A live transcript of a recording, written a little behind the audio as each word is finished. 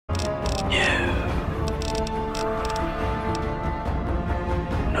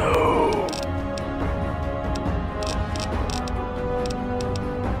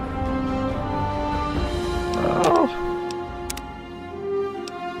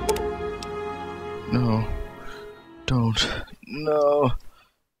No. Don't. No.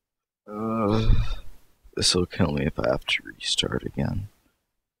 This will kill me if I have to restart again.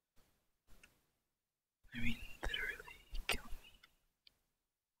 I mean, literally kill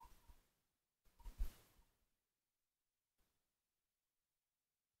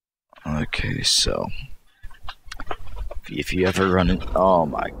me. Okay, so if you ever run in, oh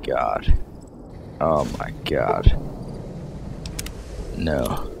my god. Oh my god.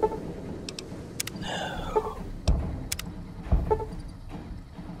 No. No.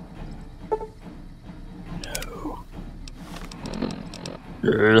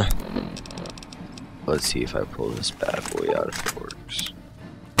 No. Let's see if I pull this bad boy out if it works.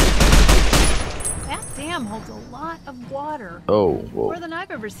 That dam holds a lot of water. Oh, whoa. More than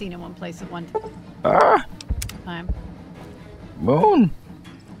I've ever seen in one place at one time. Moon?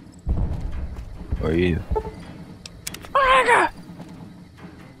 Where are you? Oh my god!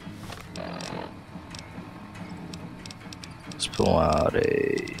 Let's pull out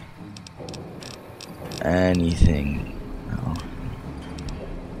anything. No.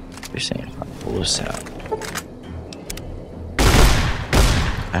 They're saying if I pull this out.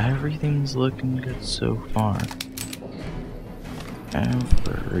 Everything's looking good so far.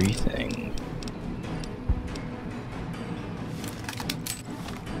 Everything.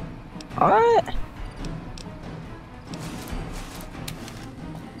 What?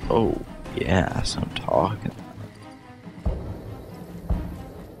 Oh, yeah, that's what I'm talking about.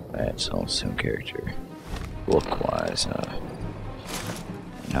 Alright, so same character. Look-wise,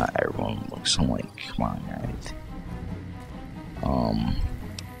 not everyone looks alike, come on, right?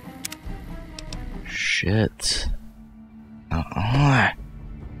 Shit.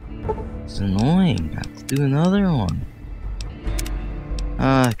 It's annoying. I have to do another one.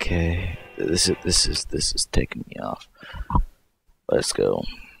 Okay. This is taking me off. Let's go.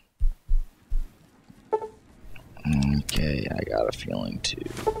 Okay, I got a feeling too.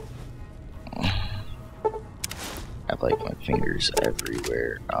 I have like my fingers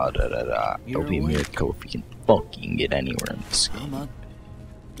everywhere. It'll be a miracle if we can fucking get anywhere in this game.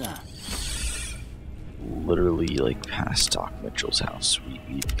 Literally, like past Doc Mitchell's house,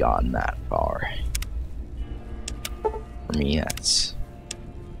 we've gotten that far. For me, that's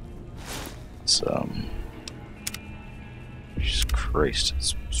Jesus Christ,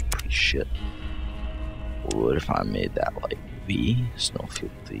 it's pretty shit. What if I made that like V,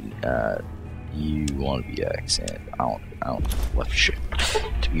 Snowfield V, you want to be X, and I don't left shift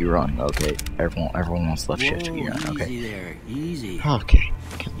to be run. Okay, everyone wants left shift to be run. Okay. Easy there, easy. Okay.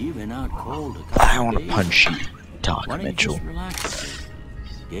 You've been out cold a I couple want to days. punch you, Doc Why don't you Mitchell. just relax a bit?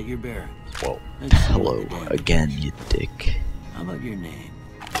 Get your bearings. Whoa. Let's see Hello what the damage again, is. you dick. How about your name?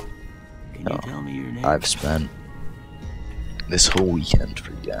 Can you tell me your name? I've spent this whole weekend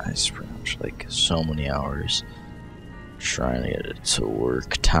for you guys, pretty much like so many hours trying to get it to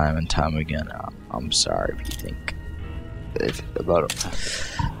work time and time again. I'm sorry if you think about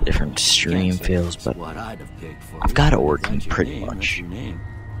different stream fails, but what I'd have picked for I've got it you. working That's your pretty name, much. that's your name.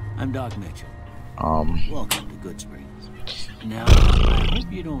 I'm Doc Mitchell. Welcome to Goodsprings. Now, I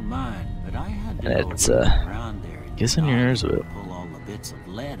hope you don't mind, but I had to And go it's, around there and kissing your ears with it. pull all the bits of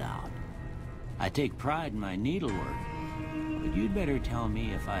lead out. I take pride in my needlework, but you'd better tell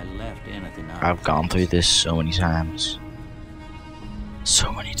me if I left anything out. I've gone through this so many times.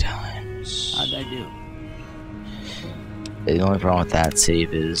 So many times. How'd I do? The only problem with that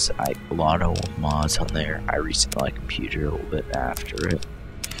save is a lot of old mods on there. I reset my computer a little bit after it.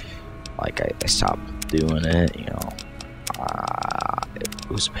 Like I stopped doing it, you know. It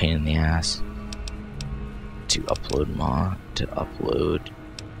was a pain in the ass to upload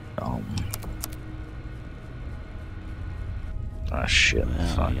oh shit, Well,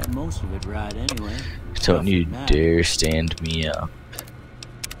 fuck. I got most of it right anyway. Don't you Nothing matters. dare stand me up.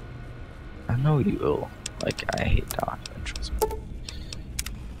 I know you will. Like, I hate Doc Mitchell.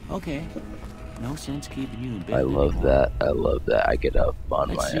 Okay. No sense keeping you in bed I love anymore. that. I love that. I get up on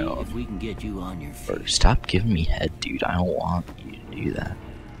Let's my see own. if we can get you on your Or feet. stop giving me head, dude. I don't want you to do that.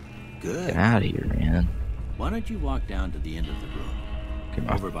 Good. Get out of here, man. Why don't you walk down to the end of the room? Get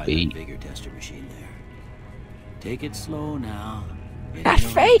my Over by feet. that bigger tester machine there. Take it slow now. It That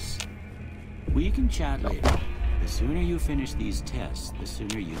ain't face! always- We can chat later. The sooner you finish these tests, the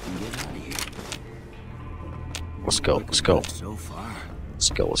sooner you can get out of here. Let's go, Looking let's go. good So far. Let's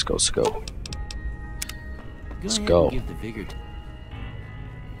go, let's go, let's go. Go Let's ahead go. and give the vigor.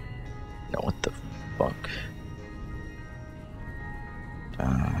 No, what the fuck?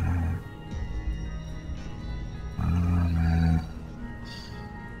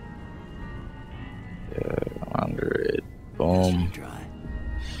 Under it. Boom. Try.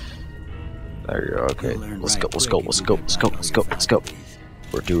 There you go. Okay, let's go. Let's go. Let's go. Let's go. Let's go. Let's go.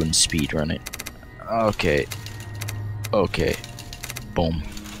 We're doing speed running. Okay. Okay. Boom.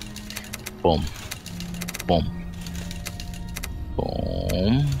 Boom. Boom.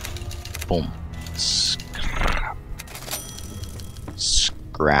 Boom. Boom. Scrap.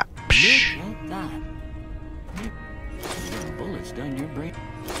 Scrap. Look at that. The bullets done your brain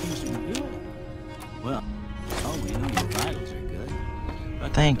some good. Well, oh, we know your vitals are good.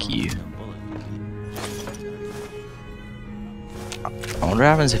 But Thank you. I wonder what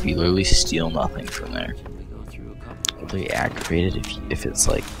happens if you literally steal nothing from there. Will they activate it if it's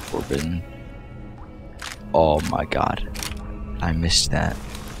like forbidden? Oh my god. I missed that.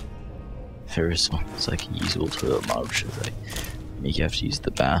 Ferris wheel. It's like a usable toilet mod, which is like make you have to use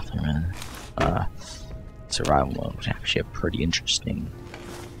the bathroom and survival mode, which is actually a pretty interesting,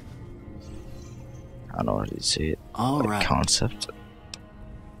 I don't know how to say it, like, concept.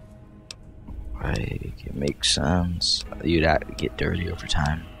 Like, it makes sense. You'd have to get dirty over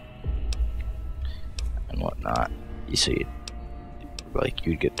time and whatnot. You see, like,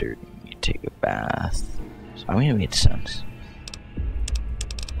 you'd get dirty, you'd take a bath. So, I mean, it made sense.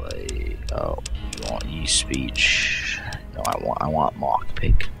 Like, oh, you want use speech? No, I want mock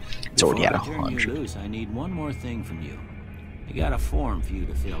pick. It's already at 100. I need one more thing from you. I got a form for you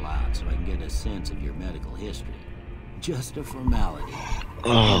to fill out so I can get a sense of your medical history. Just a formality.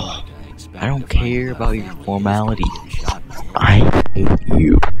 Ugh, I don't care about your formality. I hate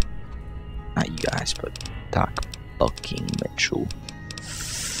you. Not you guys, but Doc fucking Mitchell.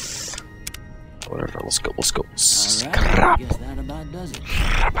 Whatever, let's go, let's go. Scrap. I guess that about does it.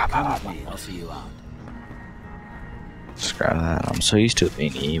 Come with me, I'll see you out. Scrap that. I'm so used to it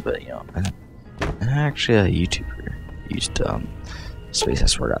being E, but you know, I'm actually a YouTuber. Used Space.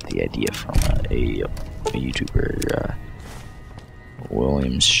 That's where I got the idea from a YouTuber,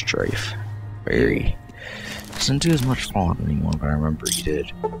 William Strafe. Very doesn't do as much Fallout anymore, but I remember he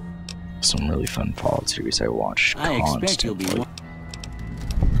did some really fun Fallout series I watched constantly.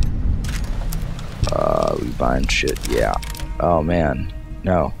 We buying shit, yeah. Oh man,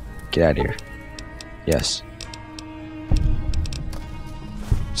 no, get out of here. Yes.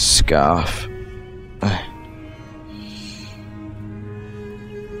 Scoff.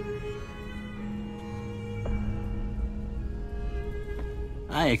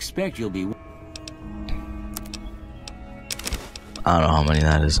 I expect you'll be. I don't know how many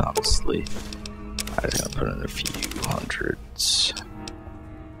that is, honestly. I was gonna put in a few hundreds.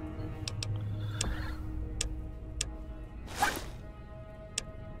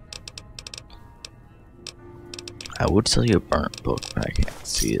 I would sell you a burnt book, but I can't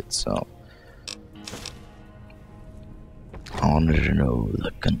see it, so I wanted to know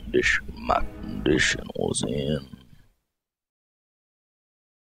the condition my condition was in.